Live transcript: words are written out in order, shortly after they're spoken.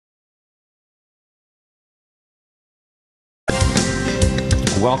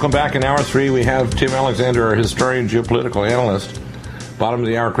Welcome back. In hour 3, we have Tim Alexander, our historian, geopolitical analyst. Bottom of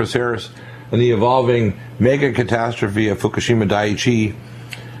the hour, Chris Harris, and the evolving mega catastrophe of Fukushima Daiichi.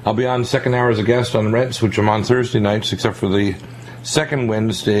 I'll be on second hour as a guest on Rents, which I'm on Thursday nights, except for the second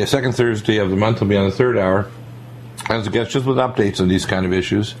Thursday of the month. I'll be on the third hour as a guest, just with updates on these kind of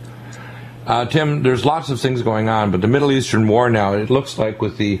issues. Tim, there's lots of things going on, but the Middle Eastern war now, it looks like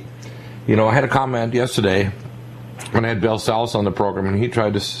with the, I had a comment yesterday when I had Bill Salas on the program, and he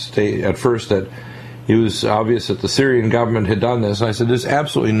tried to state at first that it was obvious that the Syrian government had done this. And I said, it's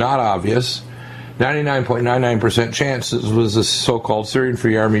absolutely not obvious. 99.99% chance this was the so-called Syrian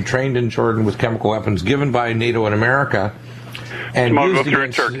Free Army trained in Jordan with chemical weapons given by NATO and America and smuggled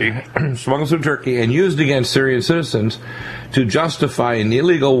through Turkey and used against Syrian citizens to justify an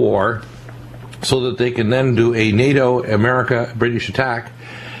illegal war so that they can then do a NATO, America, British attack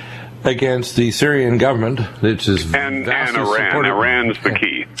against the Syrian government, which is and Iran. Iran's the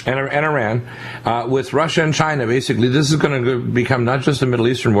key. And Iran, with Russia and China. Basically, this is going to become not just a Middle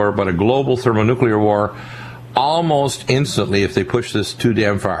Eastern war, but a global thermonuclear war almost instantly if they push this too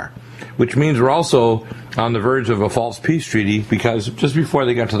damn far. Which means we're also on the verge of a false peace treaty, because just before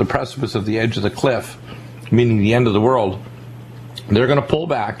they got to the precipice of the edge of the cliff, meaning the end of the world, they're going to pull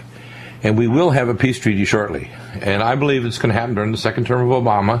back, and we will have a peace treaty shortly. And I believe it's going to happen during the second term of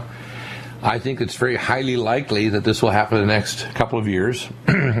Obama. I think it's very highly likely that this will happen in the next couple of years.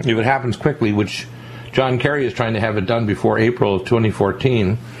 If it happens quickly, which John Kerry is trying to have it done before April of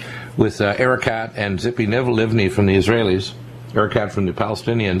 2014 with Erekat and Zippy Livni from the Israelis, Erekat from the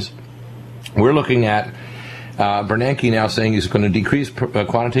Palestinians. We're looking at Bernanke now saying he's going to decrease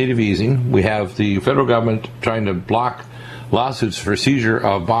quantitative easing. We have the federal government trying to block lawsuits for seizure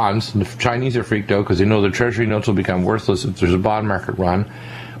of bonds. The Chinese are freaked out because they know their treasury notes will become worthless if there's a bond market run.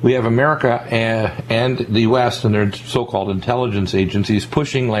 We have America and the West and their so-called intelligence agencies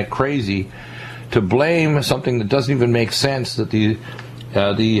pushing like crazy to blame something that doesn't even make sense, that the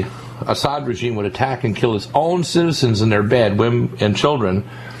Assad regime would attack and kill its own citizens in their bed, women and children,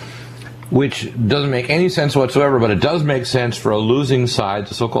 which doesn't make any sense whatsoever, but it does make sense for a losing side,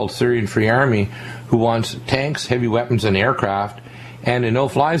 the so-called Syrian Free Army, who wants tanks, heavy weapons, and aircraft, and a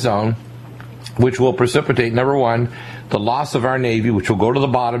no-fly zone, which will precipitate, number one, the loss of our Navy, which will go to the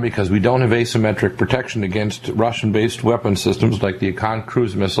bottom because we don't have asymmetric protection against Russian-based weapon systems like the Akan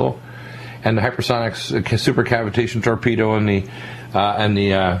cruise missile and the hypersonic supercavitation torpedo and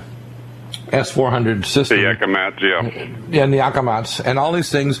the S-400 system. The Yakamats, yeah. And the Yakamats. And all these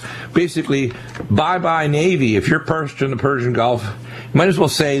things, basically, bye-bye Navy. If you're perched in the Persian Gulf, you might as well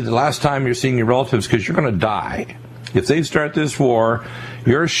say the last time you're seeing your relatives because you're going to die. If they start this war,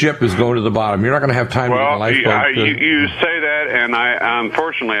 your ship is going to the bottom. You're not going to have time to get a lifeboat. You say that, and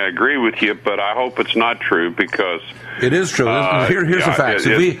unfortunately I agree with you, but I hope it's not true because it is true. Here's the facts.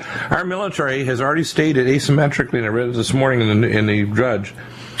 Our military has already stated asymmetrically, and I read it this morning in the Drudge.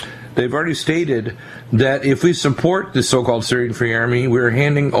 They've already stated that if we support the so-called Syrian Free Army, we're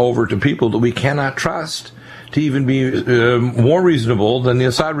handing over to people that we cannot trust to even be more reasonable than the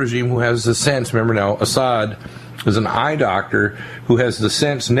Assad regime, who has the sense. Remember now, Assad is an eye doctor who has the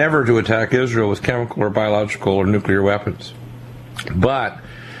sense never to attack Israel with chemical or biological or nuclear weapons. But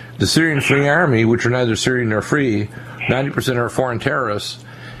the Syrian Free Army, which are neither Syrian nor free, 90% are foreign terrorists,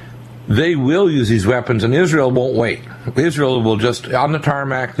 they will use these weapons, and Israel won't wait. Israel will just, on the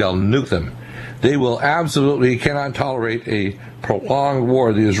tarmac, they'll nuke them. They will absolutely cannot tolerate a prolonged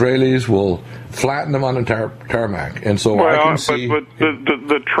war. The Israelis will flatten them on the tarmac. And so I can see... But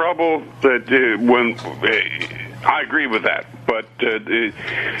the trouble that when... I agree with that, but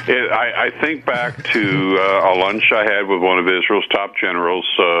I think back to a lunch I had with one of Israel's top generals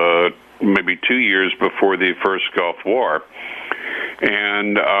maybe 2 years before the first Gulf War,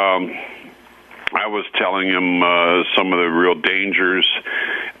 and I was telling him some of the real dangers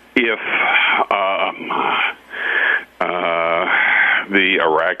if the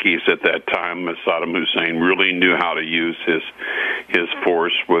Iraqis at that time, Saddam Hussein, really knew how to use his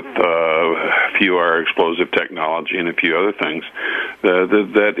force with a few explosive technology and a few other things,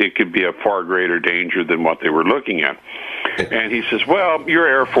 that it could be a far greater danger than what they were looking at. And he says, well, your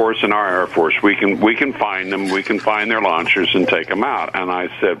Air Force and our Air Force, we can find them, we can find their launchers and take them out. And I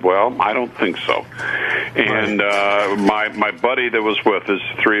said, well, I don't think so. And my buddy that was with us,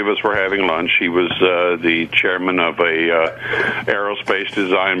 three of us were having lunch. He was the chairman of a aerospace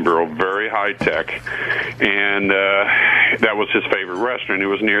design bureau, very high tech, and that was his favorite restaurant. It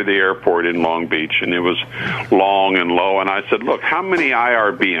was near the airport in Long Beach, and it was long and low. And I said, look, how many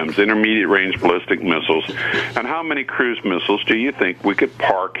IRBMs, intermediate range ballistic missiles, and how many cruise missiles do you think we could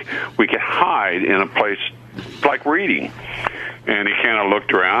park, we could hide in a place like Reading? And he kind of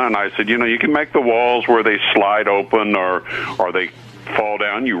looked around, and I said, you can make the walls where they slide open or they fall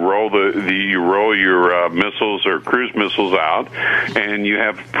down. You roll your missiles or cruise missiles out, and you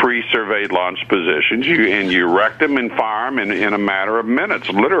have pre-surveyed launch positions. You erect them and fire them in a matter of minutes,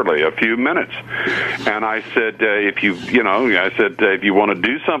 literally a few minutes. And I said, if you want to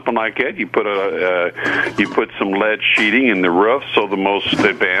do something like that, you put some lead sheeting in the roof so the most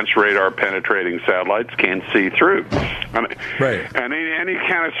advanced radar penetrating satellites can't see through. Right. And he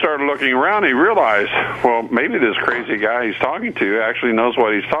kind of started looking around. And he realized, well, maybe this crazy guy he's talking to actually knows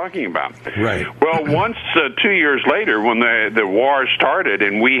what he's talking about. Right. Well, once 2 years later, when the war started,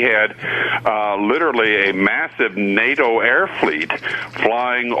 and we had literally a massive NATO air fleet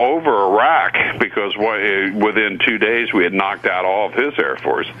flying over Iraq, because within 2 days we had knocked out all of his air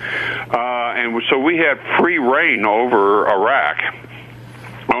force, and so we had free reign over Iraq.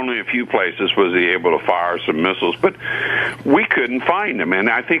 Only a few places was he able to fire some missiles, but we couldn't find him. And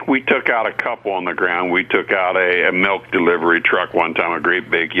I think we took out a couple on the ground. We took out a milk delivery truck one time, a great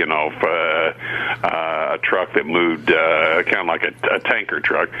big, a truck that moved kind of like a tanker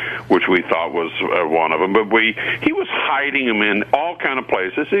truck, which we thought was one of them. But he was hiding them in all kind of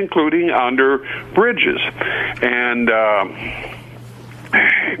places, including under bridges. And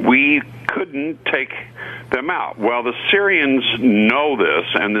we couldn't take them out. Well, the Syrians know this,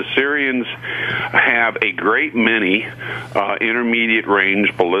 and the Syrians have a great many intermediate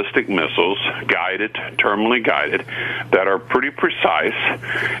range ballistic missiles, guided, terminally guided, that are pretty precise,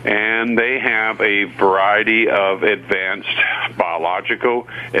 and they have a variety of advanced biological,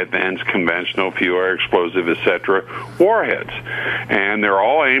 advanced conventional, few air explosive, etc. warheads, and they're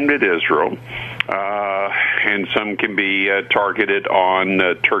all aimed at Israel. And some can be targeted on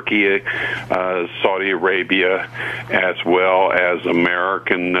Turkey, Saudi Arabia, as well as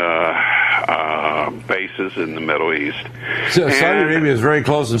American bases in the Middle East. So Saudi Arabia is very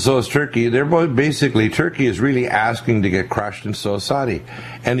close, and so is Turkey. They're both basically, Turkey is really asking to get crushed, and so is Saudi.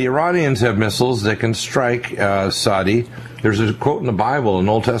 And the Iranians have missiles that can strike Saudi. There's a quote in the Bible, an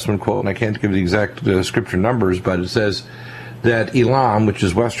Old Testament quote, and I can't give the exact scripture numbers, but it says that Elam, which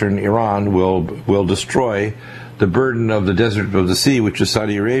is western Iran, will destroy the burden of the desert of the sea, which is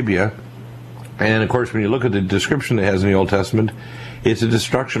Saudi Arabia. And of course, when you look at the description it has in the Old Testament, it's a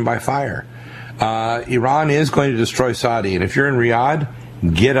destruction by fire. Iran is going to destroy Saudi, and if you're in Riyadh,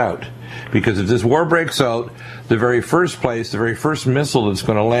 get out. Because if this war breaks out, the very first missile that's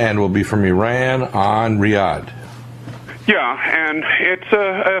going to land will be from Iran on Riyadh. Yeah, and it's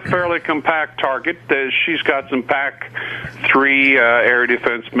a fairly compact target. She's got some PAC-3 air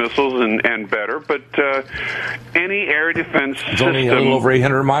defense missiles and better, but any air defense system... It's only a little over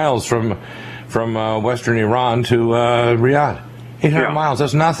 800 miles from western Iran to Riyadh. 800 miles,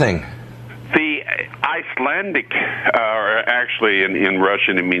 that's nothing. The Icelandic, or actually in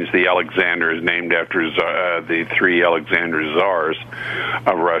Russian it means the Alexander, is named after the three Alexander Tsars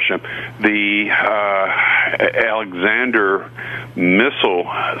of Russia. The Alexander missile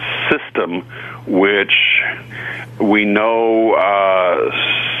system, which we know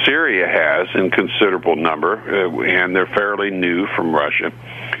Syria has in considerable number, and they're fairly new from Russia.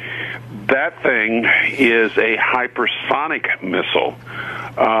 That thing is a hypersonic missile.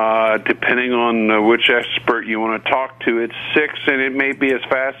 Depending on which expert you want to talk to, it's 6, and it may be as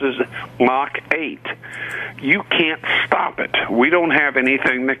fast as Mach 8. You can't stop it. We don't have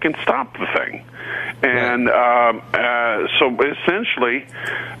anything that can stop the thing. And so essentially,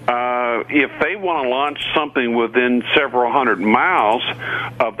 if they want to launch something within several hundred miles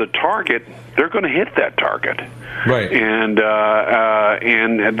of the target, they're going to hit that target. Right. And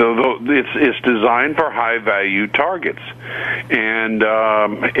it's designed for high-value targets. And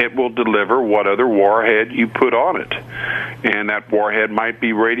it will deliver what other warhead you put on it. And that warhead might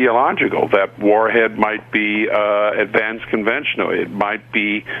be radiological. That warhead might be advanced conventional. It might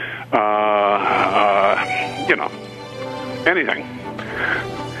be, anything.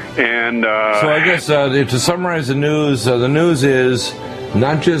 And so I guess to summarize the news is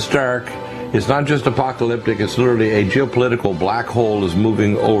not just dark. It's not just apocalyptic. It's literally a geopolitical black hole is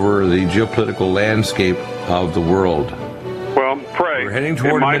moving over the geopolitical landscape of the world. Well, pray. We're heading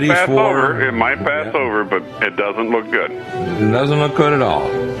toward a Mideast war. It might pass over, but it doesn't look good. It doesn't look good at all.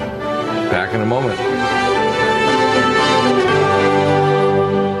 Back in a moment.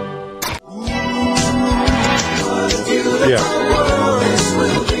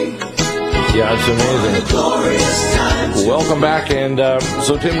 Yeah, it's amazing. Welcome back, and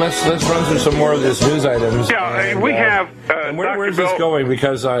so Tim, let's run through some more of this news items. Yeah, and, we have. And where's this going?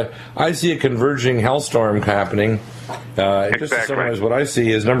 Because I see a converging hellstorm happening. Just to summarize, what I see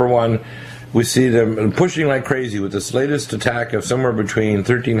is, number one, We see them pushing like crazy with this latest attack of somewhere between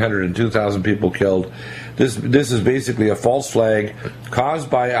 1,300 and 2,000 people killed. This is basically a false flag caused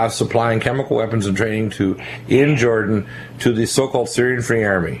by us supplying chemical weapons and training in Jordan to the so-called Syrian Free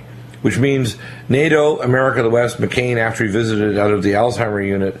Army, which means NATO, America, the West, McCain, after he visited out of the Alzheimer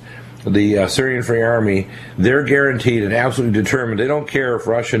unit, the Syrian Free Army, they're guaranteed and absolutely determined. They don't care if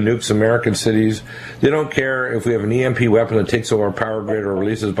Russia nukes American cities. They don't care if we have an EMP weapon that takes over our power grid or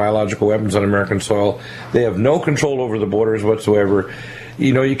releases biological weapons on American soil. They have no control over the borders whatsoever.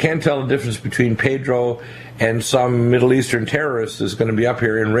 You know, you can't tell the difference between Pedro and some Middle Eastern terrorist is going to be up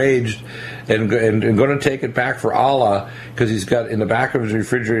here enraged and going to take it back for Allah because he's got in the back of his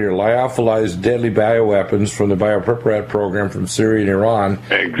refrigerator lyophilized deadly bioweapons from the Biopreparat program from Syria and Iran.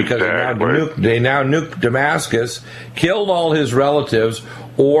 Exactly. Because they now nuked Damascus, killed all his relatives,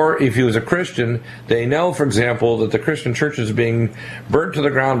 or if he was a Christian, they know, for example, that the Christian church is being burnt to the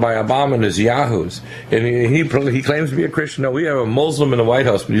ground by Obama and his yahoos. And he claims to be a Christian. No, we have a Muslim in the White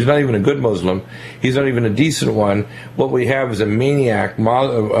House, but he's not even a good Muslim. He's not even a decent one. What we have is a maniac,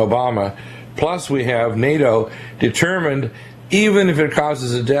 Obama. Plus we have NATO determined, even if it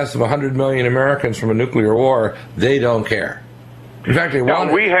causes the deaths of 100 million Americans from a nuclear war, they don't care. In fact, they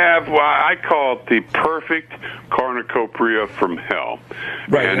want we have what I call it the perfect cornucopia from hell.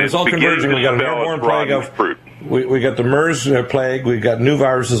 Right, and it's all converging. We got an airborne plague of fruit. We got the MERS plague. We got new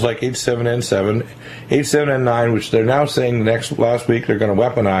viruses like H7N7, H7N9, which they're now saying last week they're going to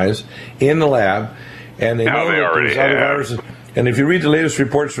weaponize in the lab, and they know that there's other viruses. And if you read the latest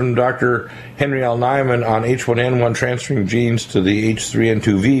reports from Dr. Henry L. Nyman on H1N1 transferring genes to the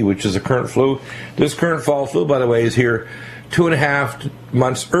H3N2V, which is the current flu, this current fall flu, by the way, is here 2.5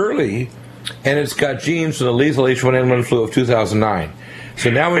 months early, and it's got genes from the lethal H1N1 flu of 2009. So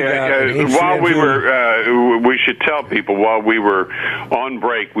now we've got we should tell people, while we were on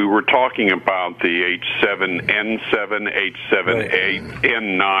break, we were talking about the H7N7,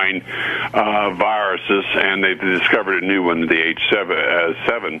 H7N9 viruses, and they've discovered a new one, the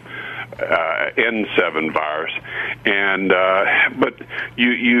N7 virus, and but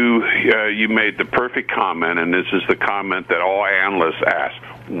you made the perfect comment, and this is the comment that all analysts ask: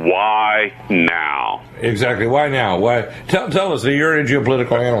 why now? Exactly. Why now? Why? Tell us. You're a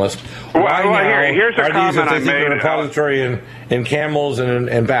geopolitical analyst. Why now? Here's a comment I made. A repository in camels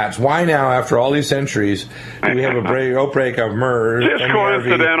and bats. Why now, after all these centuries, do we have a outbreak of MERS? Just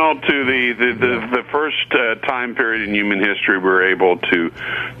coincidental to the first time period in human history we were able to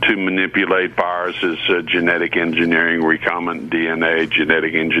manipulate viruses, genetic engineering, recombinant DNA,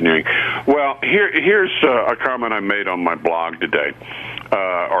 genetic engineering. Well, here's a comment I made on my blog today.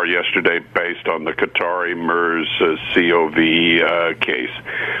 Or yesterday, based on the Qatari MERS CoV case.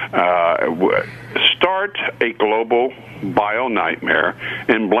 Start a global bio nightmare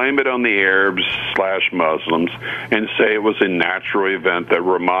and blame it on the Arabs/Muslims and say it was a natural event that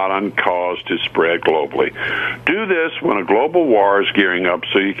Ramadan caused to spread globally. Do this when a global war is gearing up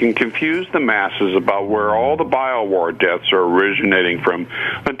so you can confuse the masses about where all the bio-war deaths are originating from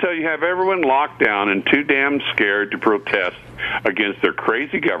until you have everyone locked down and too damn scared to protest against their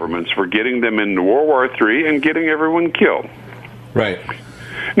crazy governments for getting them into World War III and getting everyone killed. Right.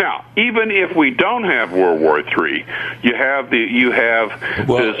 Now, even if we don't have World War III, even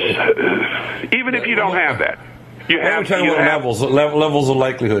if you don't have that, levels of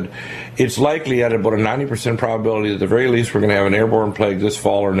likelihood. It's likely at about a 90% probability at the very least we're going to have an airborne plague this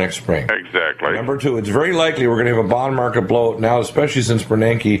fall or next spring. Exactly. Number two, it's very likely we're going to have a bond market blowout now, especially since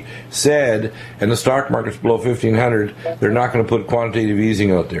Bernanke said, and the stock market's below 1,500, they're not going to put quantitative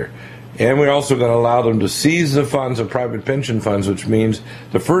easing out there. And we're also going to allow them to seize the funds of private pension funds, which means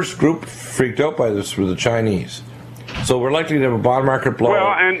the first group freaked out by this were the Chinese. So we're likely to have a bond market blowout.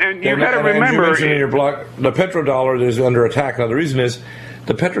 Well, and you got to remember, in your blog, the petrodollar is under attack. Now, the reason is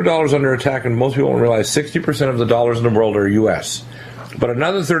the petrodollar is under attack, and most people don't realize 60% of the dollars in the world are U.S., but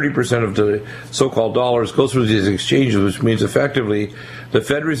another 30% of the so-called dollars go through these exchanges, which means effectively the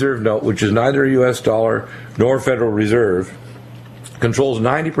Fed Reserve note, which is neither a U.S. dollar nor Federal Reserve, controls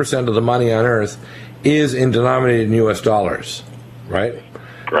 90% of the money on Earth, is denominated in U.S. dollars, right?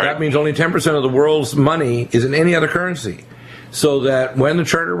 Right. That means only 10% of the world's money is in any other currency. So that when the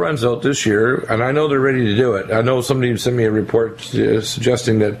charter runs out this year, and I know they're ready to do it, I know somebody sent me a report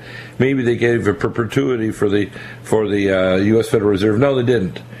suggesting that maybe they gave a perpetuity for the U.S. Federal Reserve. No, they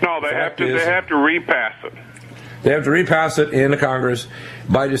didn't. No, they have to repass it. They have to repass it in the Congress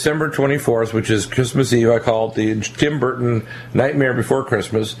by December 24th, which is Christmas Eve. I call it the Tim Burton Nightmare Before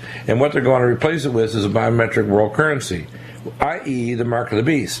Christmas. And what they're going to replace it with is a biometric world currency, i.e. the mark of the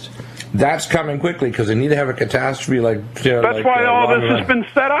beast. That's coming quickly because they need to have a catastrophe like... That's why all this has been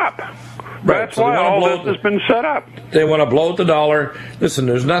set up. That's why all this has been set up. They want to bloat the dollar. Listen,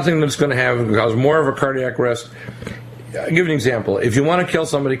 there's nothing that's going to cause more of a cardiac arrest. I'll give you an example. If you want to kill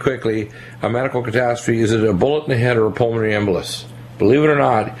somebody quickly, a medical catastrophe, is it a bullet in the head or a pulmonary embolus? Believe it or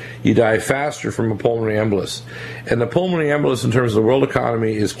not, you die faster from a pulmonary embolus. And the pulmonary embolus, in terms of the world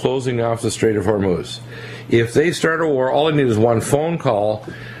economy, is closing off the Strait of Hormuz. If they start a war, all they need is one phone call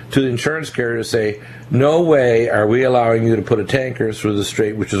to the insurance carrier to say, no way are we allowing you to put a tanker through the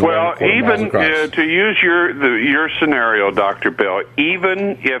strait, which is well, even to use your scenario, Dr. Bell,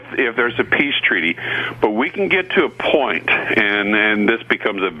 even if there's a peace treaty, but we can get to a point, and this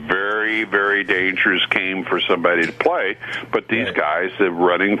becomes a very, very dangerous game for somebody to play. But these guys that are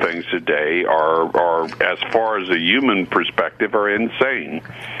running things today are, as far as a human perspective, are insane.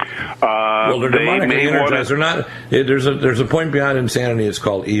 Well, they're demonic energized. They're not. There's a point beyond insanity. It's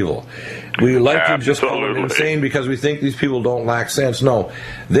called evil. We like to just call it insane because we think these people don't lack sense. No,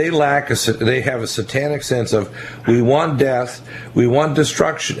 they have a satanic sense of we want death, we want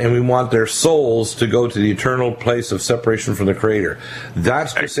destruction, and we want their souls to go to the eternal place of separation from the Creator.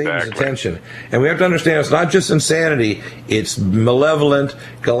 That's Satan's attention. And we have to understand it's not just insanity, it's malevolent,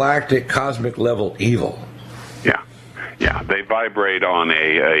 galactic, cosmic level evil. Yeah, they vibrate on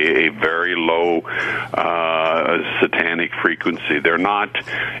a very low satanic frequency. They're not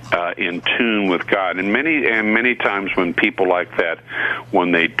in tune with God. And many times when people like that,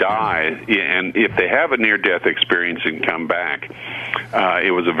 when they die, and if they have a near-death experience and come back,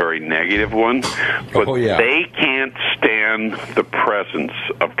 it was a very negative one. But they can't stand the presence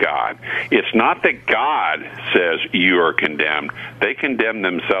of God. It's not that God says you are condemned. They condemn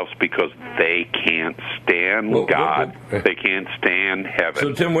themselves because they can't stand God. They can't stand heaven.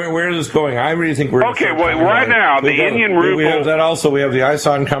 So, Tim, where is this going? I really think we're right now. The Indian ruble. We have that also. We have the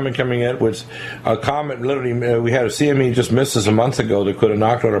ISON coming in, which a comet. Literally, we had a CME just missed us a month ago that could have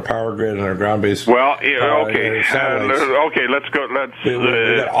knocked out our power grid and our ground-based. Well, okay, let's go. We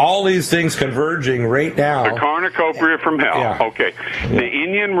got all these things converging right now. The cornucopia from hell. Yeah. Okay, the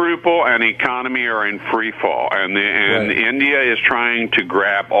Indian ruble and economy are in free fall, and India is trying to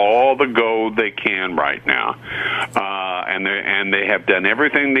grab all the gold they can right now. And they have done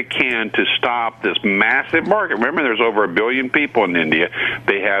everything they can to stop this massive market. Remember, there's over 1 billion people in India.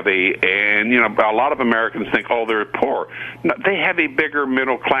 They have a lot of Americans think, oh, they're poor. No, they have a bigger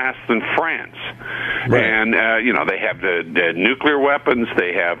middle class than France. Right. And they have the nuclear weapons.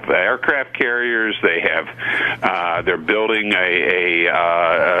 They have aircraft carriers. They have they're building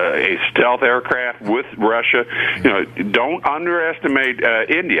a stealth aircraft with Russia. Don't underestimate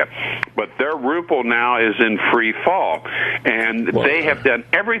India, but their ruble now is in free fall, and they have done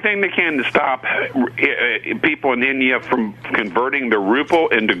everything they can to stop people in India from converting the ruble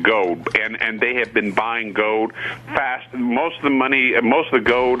into gold, and they have been buying gold fast. Most of the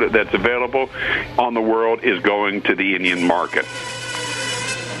gold that's available on the world is going to the Indian market.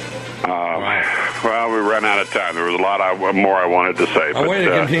 Well, we ran out of time. There was a lot more I wanted to say. I want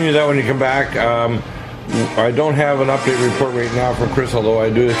to continue that when you come back. I don't have an update report right now from Chris, although I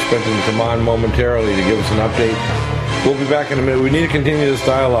do expect him to come on momentarily to give us an update. We'll be back in a minute. We need to continue this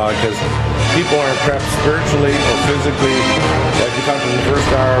dialogue because people aren't prepped spiritually or physically. Like we talked in the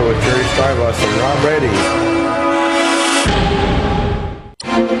first hour with Jerry Strybus, they're not ready.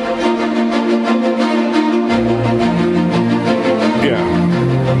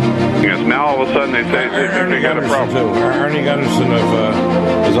 Yes, now all of a sudden they say they got a problem. Too. Arnie Gunderson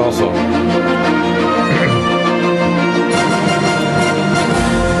is also.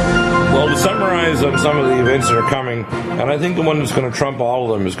 Well, to summarize on some of the events that are coming, and I think the one that's going to trump all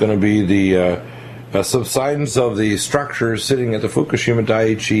of them is going to be the subsidence of the structures sitting at the Fukushima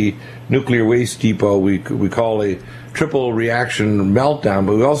Daiichi nuclear waste depot. We call a triple reaction meltdown,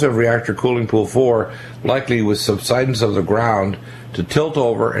 but we also have reactor cooling pool 4, likely with subsidence of the ground to tilt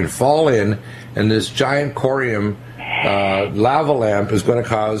over and fall in, and this giant corium lava lamp is going to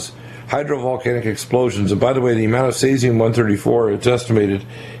cause hydrovolcanic explosions. And by the way, the amount of cesium-134, it's estimated,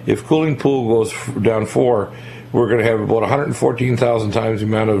 if cooling pool goes down 4, we're going to have about 114,000 times the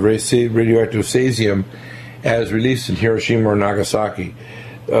amount of radioactive cesium as released in Hiroshima or Nagasaki.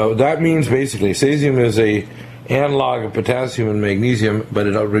 That means basically cesium is a analog of potassium and magnesium,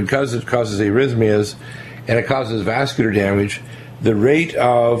 but because it causes arrhythmias and it causes vascular damage, the rate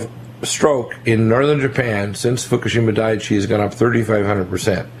of stroke in northern Japan since Fukushima Daiichi has gone up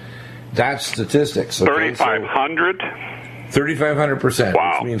 3,500%. That's statistics. Okay? 3,500? 3,500%,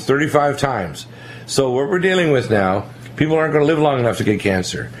 wow. Which means 35 times. So what we're dealing with now, people aren't going to live long enough to get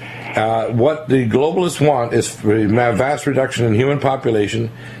cancer. What the globalists want is a vast reduction in human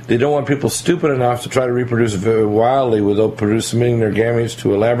population. They don't want people stupid enough to try to reproduce wildly without submitting their gametes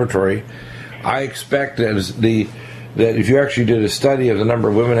to a laboratory. I expect that if you actually did a study of the number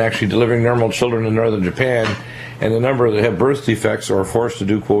of women actually delivering normal children in northern Japan and the number that have birth defects or are forced to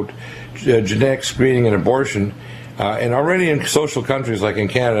do, quote, genetic screening and abortion, and already in social countries like in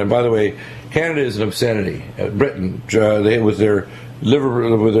Canada, and by the way, Canada is an obscenity. Britain, with their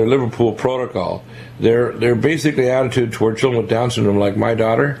Liverpool protocol, their basically attitude toward children with Down syndrome, like my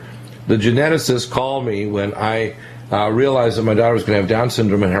daughter, the geneticist called me when I realized that my daughter was going to have Down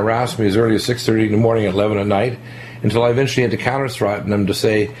syndrome and harassed me as early as 6:30 in the morning at 11 at night, until I eventually had to counter-threaten them to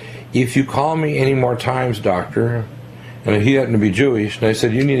say, if you call me any more times, doctor, and he happened to be Jewish, and I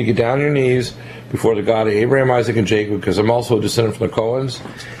said, you need to get down on your knees before the God of Abraham, Isaac, and Jacob, because I'm also a descendant from the Cohens,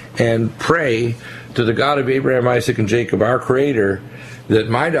 and pray to the God of Abraham, Isaac, and Jacob, our Creator, that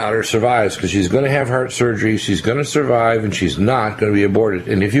my daughter survives, because she's going to have heart surgery, she's going to survive, and she's not going to be aborted.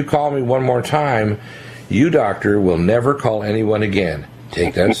 And if you call me one more time, you, doctor, will never call anyone again.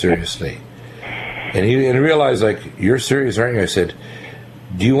 Take that seriously. And he realized, like, you're serious, aren't you? I said,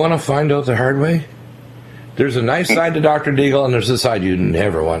 do you want to find out the hard way? There's a nice side to Dr. Deagle, and there's a side you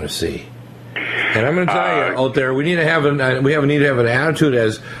never want to see. And I'm going to tell you out there, we need to have an attitude,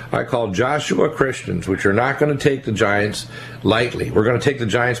 as I call Joshua Christians, which are not going to take the giants lightly. We're going to take the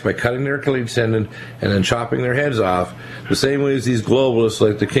giants by cutting their Achilles tendon and then chopping their heads off, the same way as these globalists,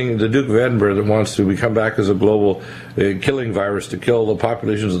 like the Duke of Edinburgh, that wants to come back as a global killing virus to kill the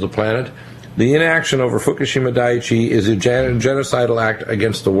populations of the planet. The inaction over Fukushima Daiichi is a genocidal act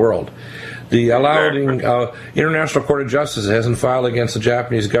against the world. The allowing International Court of Justice hasn't filed against the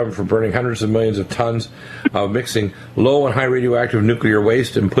Japanese government for burning hundreds of millions of tons of mixing low and high radioactive nuclear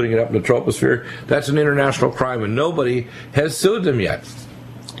waste and putting it up in the troposphere. That's an international crime, and nobody has sued them yet.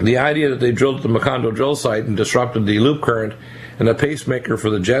 The idea that they drilled at the Macondo drill site and disrupted the loop current and a pacemaker for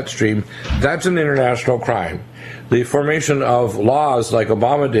the jet stream, that's an international crime. The formation of laws like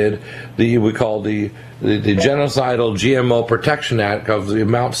Obama did, we call the Genocidal GMO Protection Act of the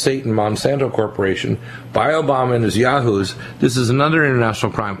Mount Satan Monsanto Corporation by Obama and his yahoos, this is another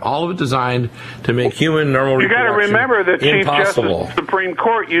international crime. All of it designed to make human normal reproduction impossible. You got to remember that Chief Justice of the Supreme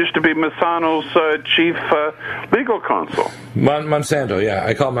Court used to be Monsanto's chief legal counsel. Monsanto, yeah.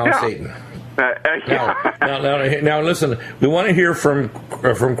 I call him Mount Satan. Now, listen. We want to hear from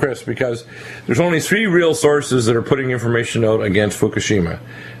Chris, because there's only 3 real sources that are putting information out against Fukushima.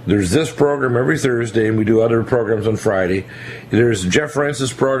 There's this program every Thursday, and we do other programs on Friday. There's Jeff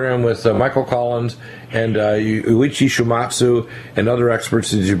Rentz's program with Michael Collins and Uichi Shumatsu and other experts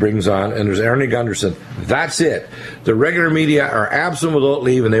that he brings on, and there's Ernie Gunderson. That's it. The regular media are absent without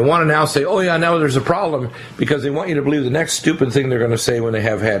leave, and they want to now say, oh yeah, now there's a problem, because they want you to believe the next stupid thing they're going to say when they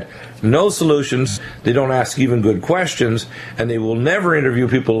have had no solutions. They don't ask even good questions, and they will never interview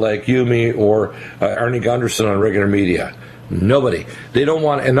people like you, me, or Ernie Gunderson on regular media. Nobody. They don't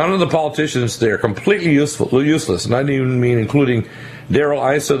want, and none of the politicians, they're completely useless. And I don't even mean including Darrell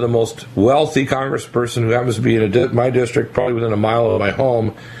Issa, the most wealthy congressperson who happens to be in my district, probably within a mile of my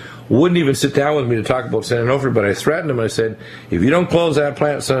home, wouldn't even sit down with me to talk about San Onofre, but I threatened him. I said, if you don't close that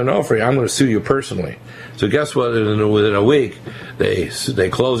plant at San Onofre, I'm going to sue you personally. So guess what? Within a week, they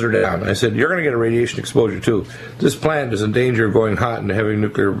closed her down. I said, you're going to get a radiation exposure too. This plant is in danger of going hot and having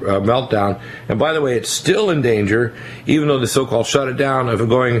nuclear meltdown. And by the way, it's still in danger, even though the so-called shut it down of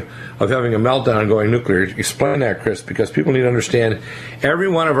having a meltdown and going nuclear. Explain that, Chris, because people need to understand every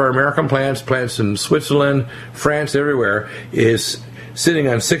one of our American plants in Switzerland, France, everywhere, is sitting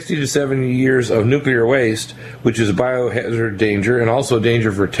on 60 to 70 years of nuclear waste, which is a biohazard danger and also a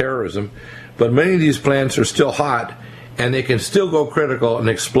danger for terrorism. But many of these plants are still hot, and they can still go critical and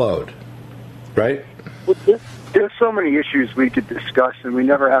explode. Right? Well, there's so many issues we could discuss, and we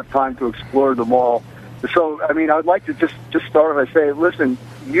never have time to explore them all. So, I mean, I would like to just start by saying, listen,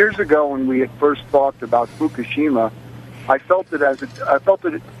 years ago when we had first talked about Fukushima, I felt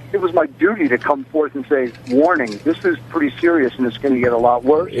that it was my duty to come forth and say, warning, this is pretty serious and it's going to get a lot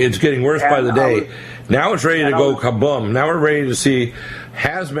worse. It's getting worse by the day. Now it's ready to go kaboom. Now we're ready to see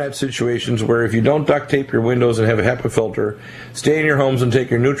hazmat situations where if you don't duct tape your windows and have a HEPA filter, stay in your homes and take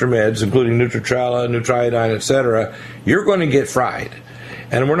your NutriMeds, including Nutritrala, Nutriodine, etc., you're going to get fried.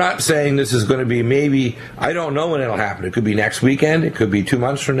 And we're not saying this is going to be maybe, I don't know when it'll happen. It could be next weekend. It could be 2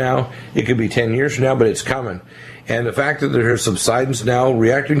 months from now. It could be 10 years from now, but it's coming. And the fact that there's subsidence now,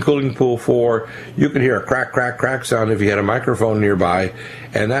 reacting cooling pool 4, you could hear a crack, crack, crack sound if you had a microphone nearby.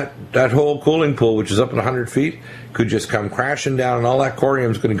 And that whole cooling pool, which is up at 100 feet, could just come crashing down, and all that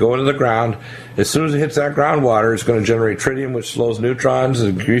corium is going to go into the ground. As soon as it hits that groundwater, it's going to generate tritium, which slows neutrons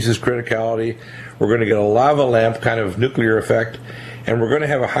and increases criticality. We're going to get a lava lamp kind of nuclear effect. And we're going to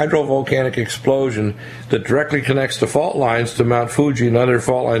have a hydrovolcanic explosion that directly connects the fault lines to Mount Fuji and other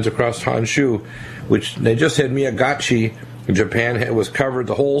fault lines across Honshu, which they just had Miyagachi in Japan was covered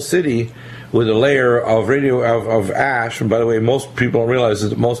the whole city with a layer of of ash. And by the way, most people don't realize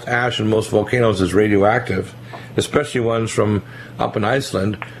that most ash in most volcanoes is radioactive, especially ones from up in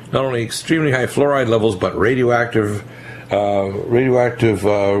Iceland. Not only extremely high fluoride levels, but radioactive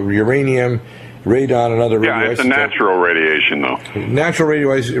uranium, radon, and other radioisotopes. Yeah, it's a natural radiation, though. Natural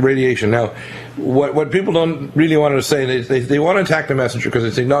radiation. Now, what people don't really want to say, they want to attack the messenger because they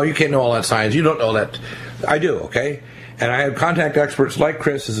say, no, you can't know all that science. You don't know that. I do, okay? And I have contact experts like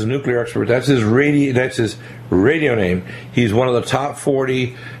Chris, is a nuclear expert. That's his radio name. He's one of the top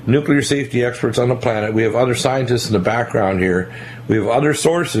 40 nuclear safety experts on the planet. We have other scientists in the background here. We have other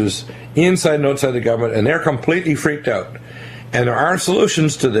sources inside and outside the government, and they're completely freaked out. And there are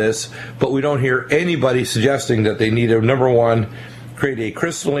solutions to this, but we don't hear anybody suggesting that they need to, number one, create a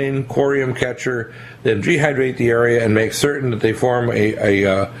crystalline corium catcher, then rehydrate the area and make certain that they form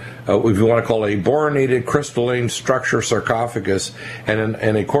if you want to call it a boronated crystalline structure sarcophagus, and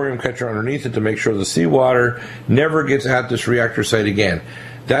a corium catcher underneath it to make sure the seawater never gets at this reactor site again.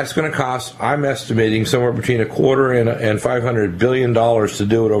 That's going to cost, I'm estimating, somewhere between $250 and $500 billion to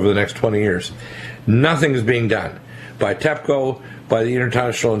do it over the next 20 years. Nothing is being done by TEPCO, by the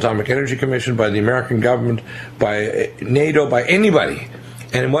International Atomic Energy Commission, by the American government, by NATO, by anybody.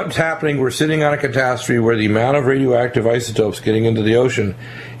 And what's happening, we're sitting on a catastrophe where the amount of radioactive isotopes getting into the ocean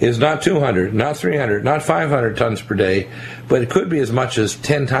is not 200, not 300, not 500 tons per day, but it could be as much as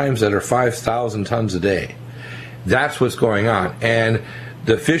 10 times that, or 5,000 tons a day. That's what's going on. And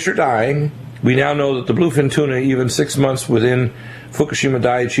the fish are dying. We now know that the bluefin tuna, even 6 months within Fukushima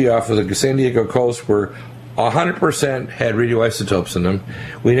Daiichi off of the San Diego coast, were 100% had radioisotopes in them.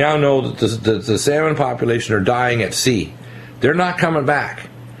 We now know that the salmon population are dying at sea. They're not coming back.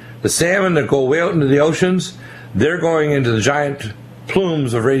 The salmon that go way out into the oceans, they're going into the giant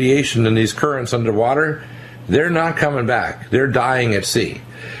plumes of radiation in these currents underwater. They're not coming back. They're dying at sea.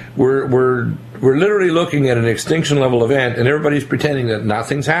 We're literally looking at an extinction level event, and everybody's pretending that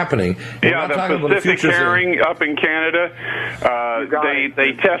nothing's happening. Yeah, the Pacific herring up in Canada,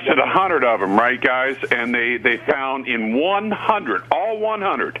 they tested 100 of them, right, guys? And they found in 100, all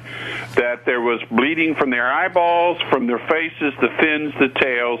 100, that there was bleeding from their eyeballs, from their faces, the fins, the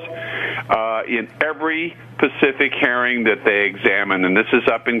tails, in every Pacific herring that they examined. And this is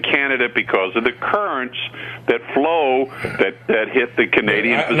up in Canada because of the currents that flow that hit the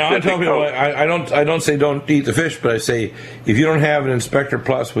Canadian Pacific now, I tell people, coast. I don't say don't eat the fish, but I say if you don't have an Inspector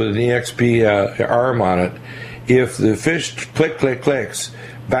Plus with an EXP arm on it, if the fish clicks,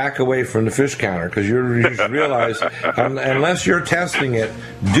 back away from the fish counter, because you should realize, unless you're testing it,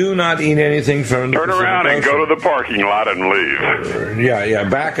 do not eat anything from the Turn around and go to the parking lot and leave. Yeah,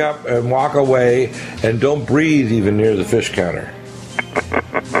 back up and walk away, and don't breathe even near the fish counter.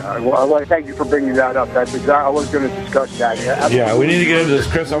 Well, thank you for bringing that up. That's exactly, I was going to discuss that. Yeah, we need to get into this.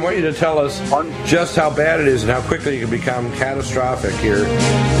 Chris, I want you to tell us just how bad it is and how quickly it can become catastrophic here,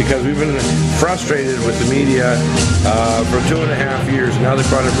 because we've been frustrated with the media for 2.5 years. Now they're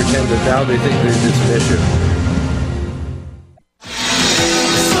trying to pretend that now they think there's this an issue.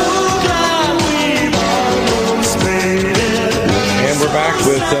 Back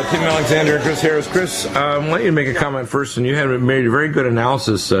with Tim Alexander and Chris Harris. Chris, I want you to make a comment first, and you had made a very good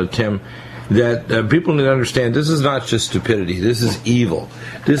analysis, Tim, that people need to understand this is not just stupidity. This is evil.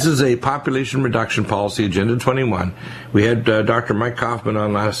 This is a population reduction policy, Agenda 21. We had Dr. Mike Kaufman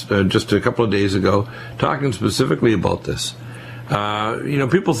on just a couple of days ago talking specifically about this.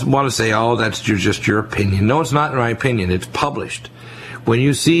 People want to say, oh, that's just your opinion. No, it's not my opinion. It's published. When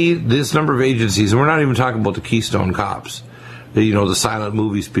you see this number of agencies, and we're not even talking about the Keystone Cops, the silent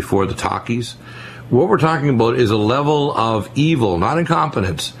movies before the talkies. What we're talking about is a level of evil, not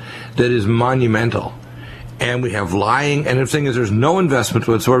incompetence, that is monumental. And we have lying, and the thing is, there's no investment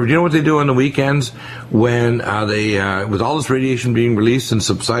whatsoever. Do you know what they do on the weekends when with all this radiation being released and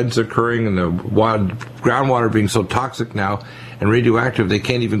subsidence occurring and the groundwater being so toxic now and radioactive, they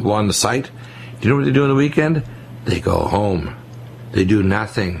can't even go on the site? Do you know what they do on the weekend? They go home. They do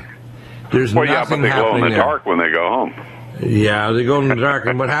nothing. There's nothing happening there. Well, yeah, but they glow in the dark when they go home. Yeah, they go in the dark.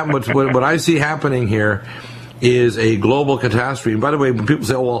 And what I see happening here is a global catastrophe. And by the way, when people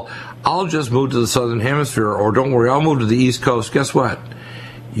say, oh, well, I'll just move to the southern hemisphere, or don't worry, I'll move to the east coast, guess what?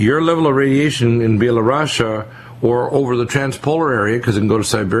 Your level of radiation in Belarus or over the transpolar area, because it can go to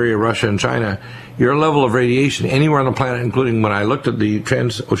Siberia, Russia, and China, your level of radiation anywhere on the planet, including when I looked at the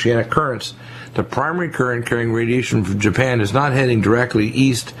transoceanic currents, the primary current carrying radiation from Japan is not heading directly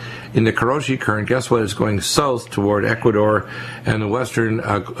east in the Kuroshio current. Guess what? It's going south toward Ecuador and the western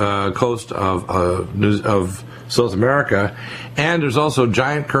coast of South America. And there's also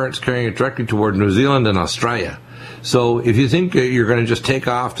giant currents carrying it directly toward New Zealand and Australia. So if you think you're going to just take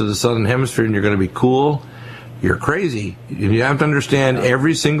off to the southern hemisphere and you're going to be cool, you're crazy. You have to understand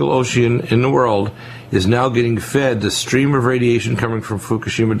every single ocean in the world is now getting fed the stream of radiation coming from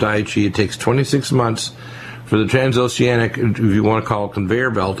Fukushima Daiichi. It takes 26 months for the transoceanic, if you want to call it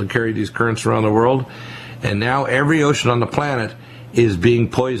conveyor belt, to carry these currents around the world. And now every ocean on the planet is being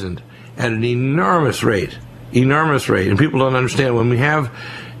poisoned at an enormous rate. Enormous rate. And people don't understand. When we have,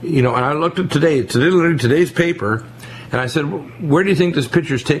 and I looked at today's paper, and I said, where do you think this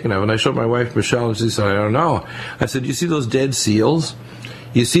picture's taken of? And I showed my wife, Michelle, and she said, I don't know. I said, you see those dead seals?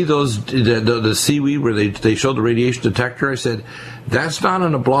 You see those, the seaweed where they showed the radiation detector? I said, that's not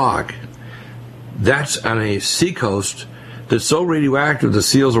on a blog. That's on a seacoast that's so radioactive the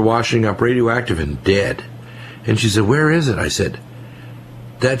seals are washing up radioactive and dead. And she said, where is it? I said,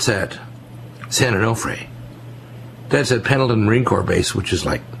 that's at San Onofre. That's at Pendleton Marine Corps Base, which is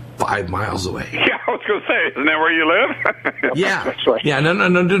like 5 miles away. Yeah, I was going to say, isn't that where you live? Yeah. That's right. Yeah,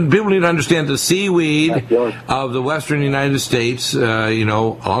 no, people need to understand the seaweed of the western United States,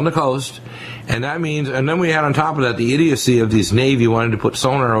 on the coast. And that means, and then we had on top of that the idiocy of these Navy wanting to put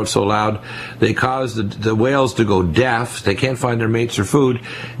sonar out so loud, they caused the whales to go deaf. They can't find their mates or food.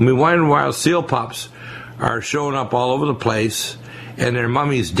 And we wonder why seal pups are showing up all over the place and their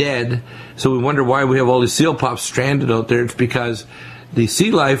mummy's dead. So we wonder why we have all these seal pups stranded out there. It's because the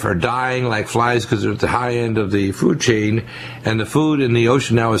sea life are dying like flies because they're at the high end of the food chain, and the food in the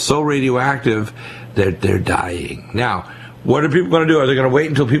ocean now is so radioactive that they're dying. Now, what are people going to do? Are they going to wait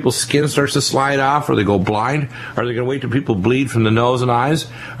until people's skin starts to slide off, or they go blind? Are they going to wait till people bleed from the nose and eyes?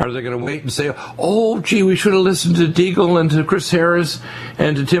 Are they going to wait and say, oh, gee, we should have listened to Deagle and to Chris Harris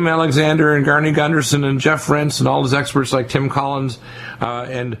and to Tim Alexander and Garney Gunderson and Jeff Rentz and all these experts like Tim Collins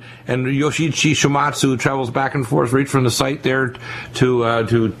and Yoshichi Shimatsu, who travels back and forth right from the site there to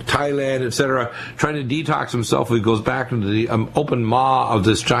Thailand, etc., trying to detox himself. He goes back into the open maw of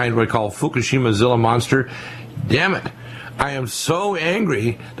this giant, what I call Fukushima Zilla monster. Damn it. I am so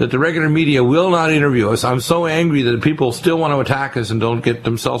angry that the regular media will not interview us. I'm so angry that people still want to attack us and don't get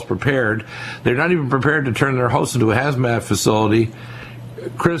themselves prepared. They're not even prepared to turn their house into a hazmat facility.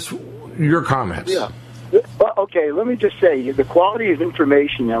 Chris, your comments. Yeah. Well, okay, let me just say, the quality of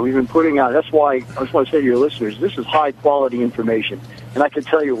information that we've been putting out, that's why I just want to say to your listeners, this is high-quality information, and I can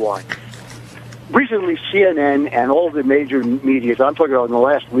tell you why. Recently, CNN and all the major media, I'm talking about in the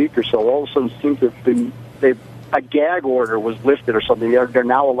last week or so, all of a sudden seem to have been, a gag order was lifted or something. They're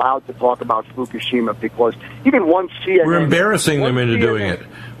now allowed to talk about Fukushima because even one CNN... We're embarrassing them into doing it.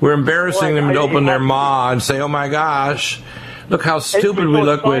 We're embarrassing them to open their maw and say, oh my gosh, look how stupid we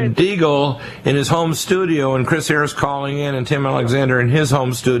look when Deagle in his home studio and Chris Harris calling in and Tim Alexander in his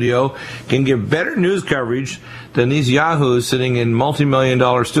home studio can give better news coverage than these yahoos sitting in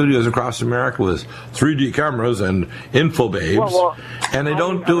multi-million-dollar studios across America with 3D cameras and infobabes, and they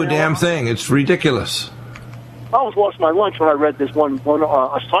don't do a damn thing. It's ridiculous. I almost lost my lunch when I read this one.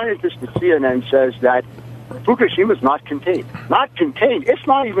 A scientist at CNN says that Fukushima is not contained. Not contained. It's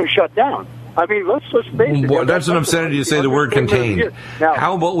not even shut down. I mean, let's face it. Well, that's an obscenity to say the word contained. Now,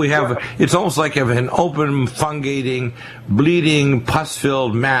 how about we have, it's almost like you have an open, fungating, bleeding,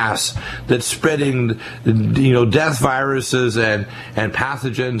 pus-filled mass that's spreading, death viruses and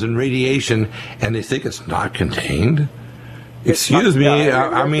pathogens and radiation, and they think it's not contained? Excuse me,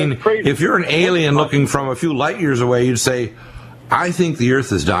 I mean, if you're an alien looking from a few light years away, you'd say, I think the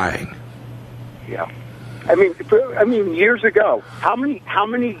Earth is dying. Yeah. I mean, years ago, how many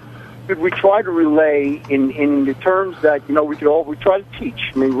did we try to relay in the terms that, we try to teach?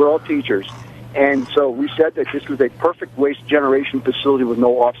 I mean, we're all teachers. And so we said that this was a perfect waste generation facility with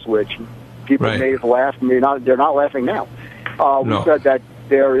no off switch. People may have laughed, and they're not laughing now. We said that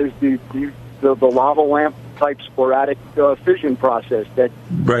there is the lava lamp type sporadic fission process that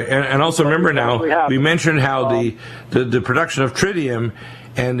and also remember now we mentioned how the production of tritium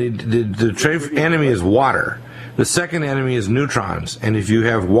and the enemy is water. The second enemy is neutrons, and if you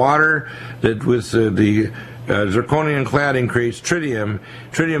have water that with the zirconium cladding creates tritium.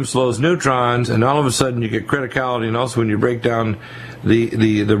 Tritium slows neutrons, and all of a sudden you get criticality. And also when you break down the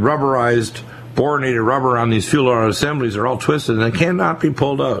rubberized, boronated rubber on these fuel rod assemblies are all twisted, and they cannot be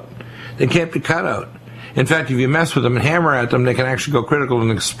pulled out. They can't be cut out. In fact, if you mess with them and hammer at them, they can actually go critical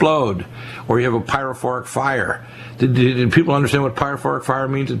and explode, or you have a pyrophoric fire. Did people understand what pyrophoric fire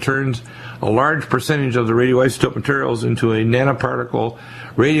means? It turns a large percentage of the radioisotope materials into a nanoparticle,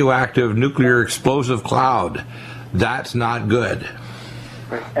 radioactive, nuclear explosive cloud. That's not good.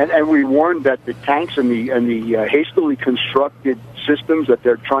 And we warned that the tanks and the hastily constructed systems that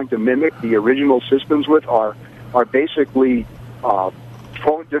they're trying to mimic the original systems with are basically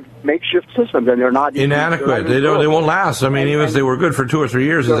makeshift systems, and they're not inadequate. They won't last. I mean, even if they were good for 2 or 3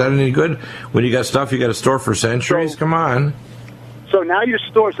 years, is that any good? When you got stuff you got to store for centuries? Come on. So now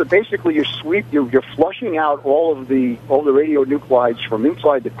so basically you're flushing out all the radionuclides from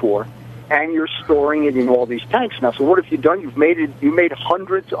inside the core, and you're storing it in all these tanks now. So what have you done? You made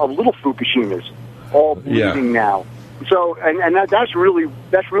hundreds of little Fukushimas, all bleeding now. So and that's really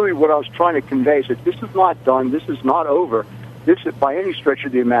what I was trying to convey. So this is not done. This is not over. This is, by any stretch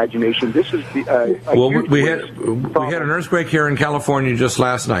of the imagination, this is we had an earthquake here in California just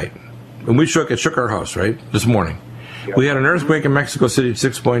last night, and it shook our house this morning. Yep. We had an earthquake in Mexico City at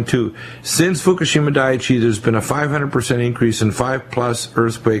 6.2. Since Fukushima Daiichi, there's been a 500% increase in 5+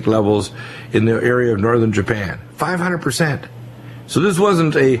 earthquake levels in the area of northern Japan. 500%. So this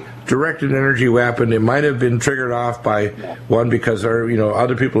wasn't a directed energy weapon. It might have been triggered off by one because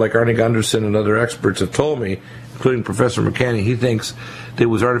other people like Arnie Gunderson and other experts have told me, including Professor McCanny, he thinks it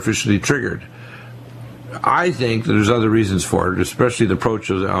was artificially triggered. I think that there's other reasons for it, especially the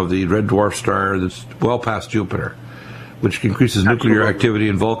approach of the red dwarf star that's well past Jupiter, which increases nuclear activity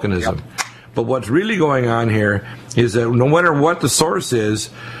and volcanism. Yep. But what's really going on here is that no matter what the source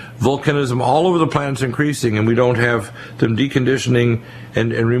is, volcanism all over the planet's increasing, and we don't have them deconditioning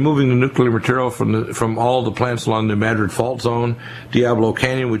and removing the nuclear material from all the plants along the Madrid Fault Zone, Diablo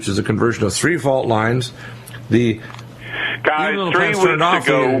Canyon, which is a conversion of 3 fault lines. Guys, 3 weeks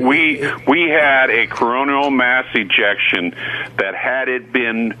ago, we had a coronal mass ejection that had it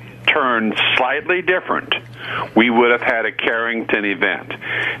been turned slightly different, we would have had a Carrington event.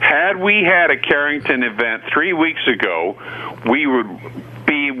 Had we had a Carrington event 3 weeks ago, we would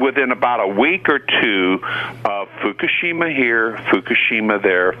be within about a week or two of Fukushima here, Fukushima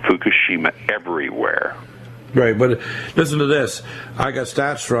there, Fukushima everywhere. Right, but listen to this. I got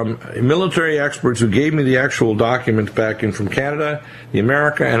stats from military experts who gave me the actual documents back in from Canada, the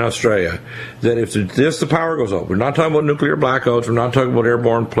America, and Australia, that if the power goes out, we're not talking about nuclear blackouts, we're not talking about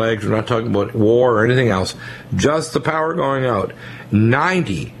airborne plagues, we're not talking about war or anything else, just the power going out,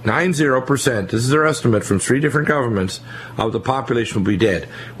 90%, this is their estimate from 3 different governments, of the population will be dead.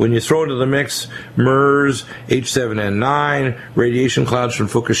 When you throw into the mix MERS, H7N9, radiation clouds from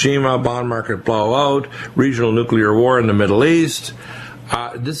Fukushima, bond market blowout, regional nuclear war in the Middle East,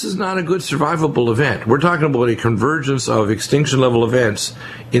 this is not a good survivable event. We're talking about a convergence of extinction-level events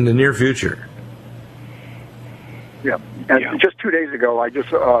in the near future. Yeah. And just 2 days ago, I just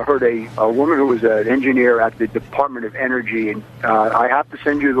heard a woman who was an engineer at the Department of Energy, and I have to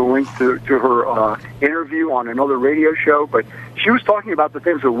send you the link to her interview on another radio show, but she was talking about the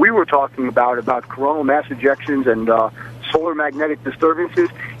things that we were talking about coronal mass ejections and solar magnetic disturbances,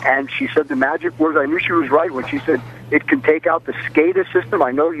 and she said the magic words. I knew she was right when she said it can take out the SCADA system.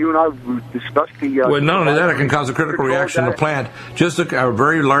 I know you and I discussed the... well, not only that, it can cause a critical reaction in the plant. Just a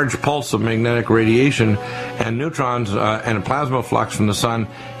very large pulse of magnetic radiation and neutrons and a plasma flux from the sun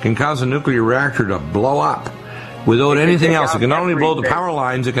can cause a nuclear reactor to blow up without anything else. It can not only blow the power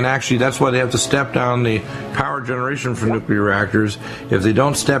lines, it can actually, that's why they have to step down the power generation for nuclear reactors. If they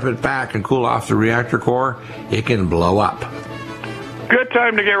don't step it back and cool off the reactor core, it can blow up. Good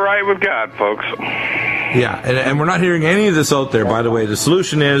time to get right with God, folks. Yeah, and we're not hearing any of this out there, by the way. The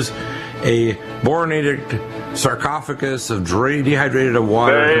solution is a boronated sarcophagus of dehydrated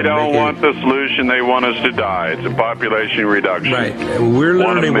water. They don't want the solution. They want us to die. It's a population reduction. Right. We're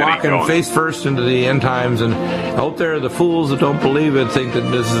literally walking face first into the end times, and out there, the fools that don't believe it think that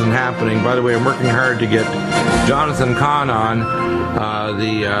this isn't happening. By the way, I'm working hard to get Jonathan Kahn on,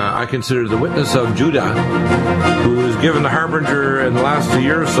 I consider the witness of Judah, who has given the harbinger in the last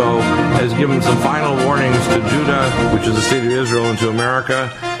year or so, has given some final warnings to Judah, which is the state of Israel, and to America.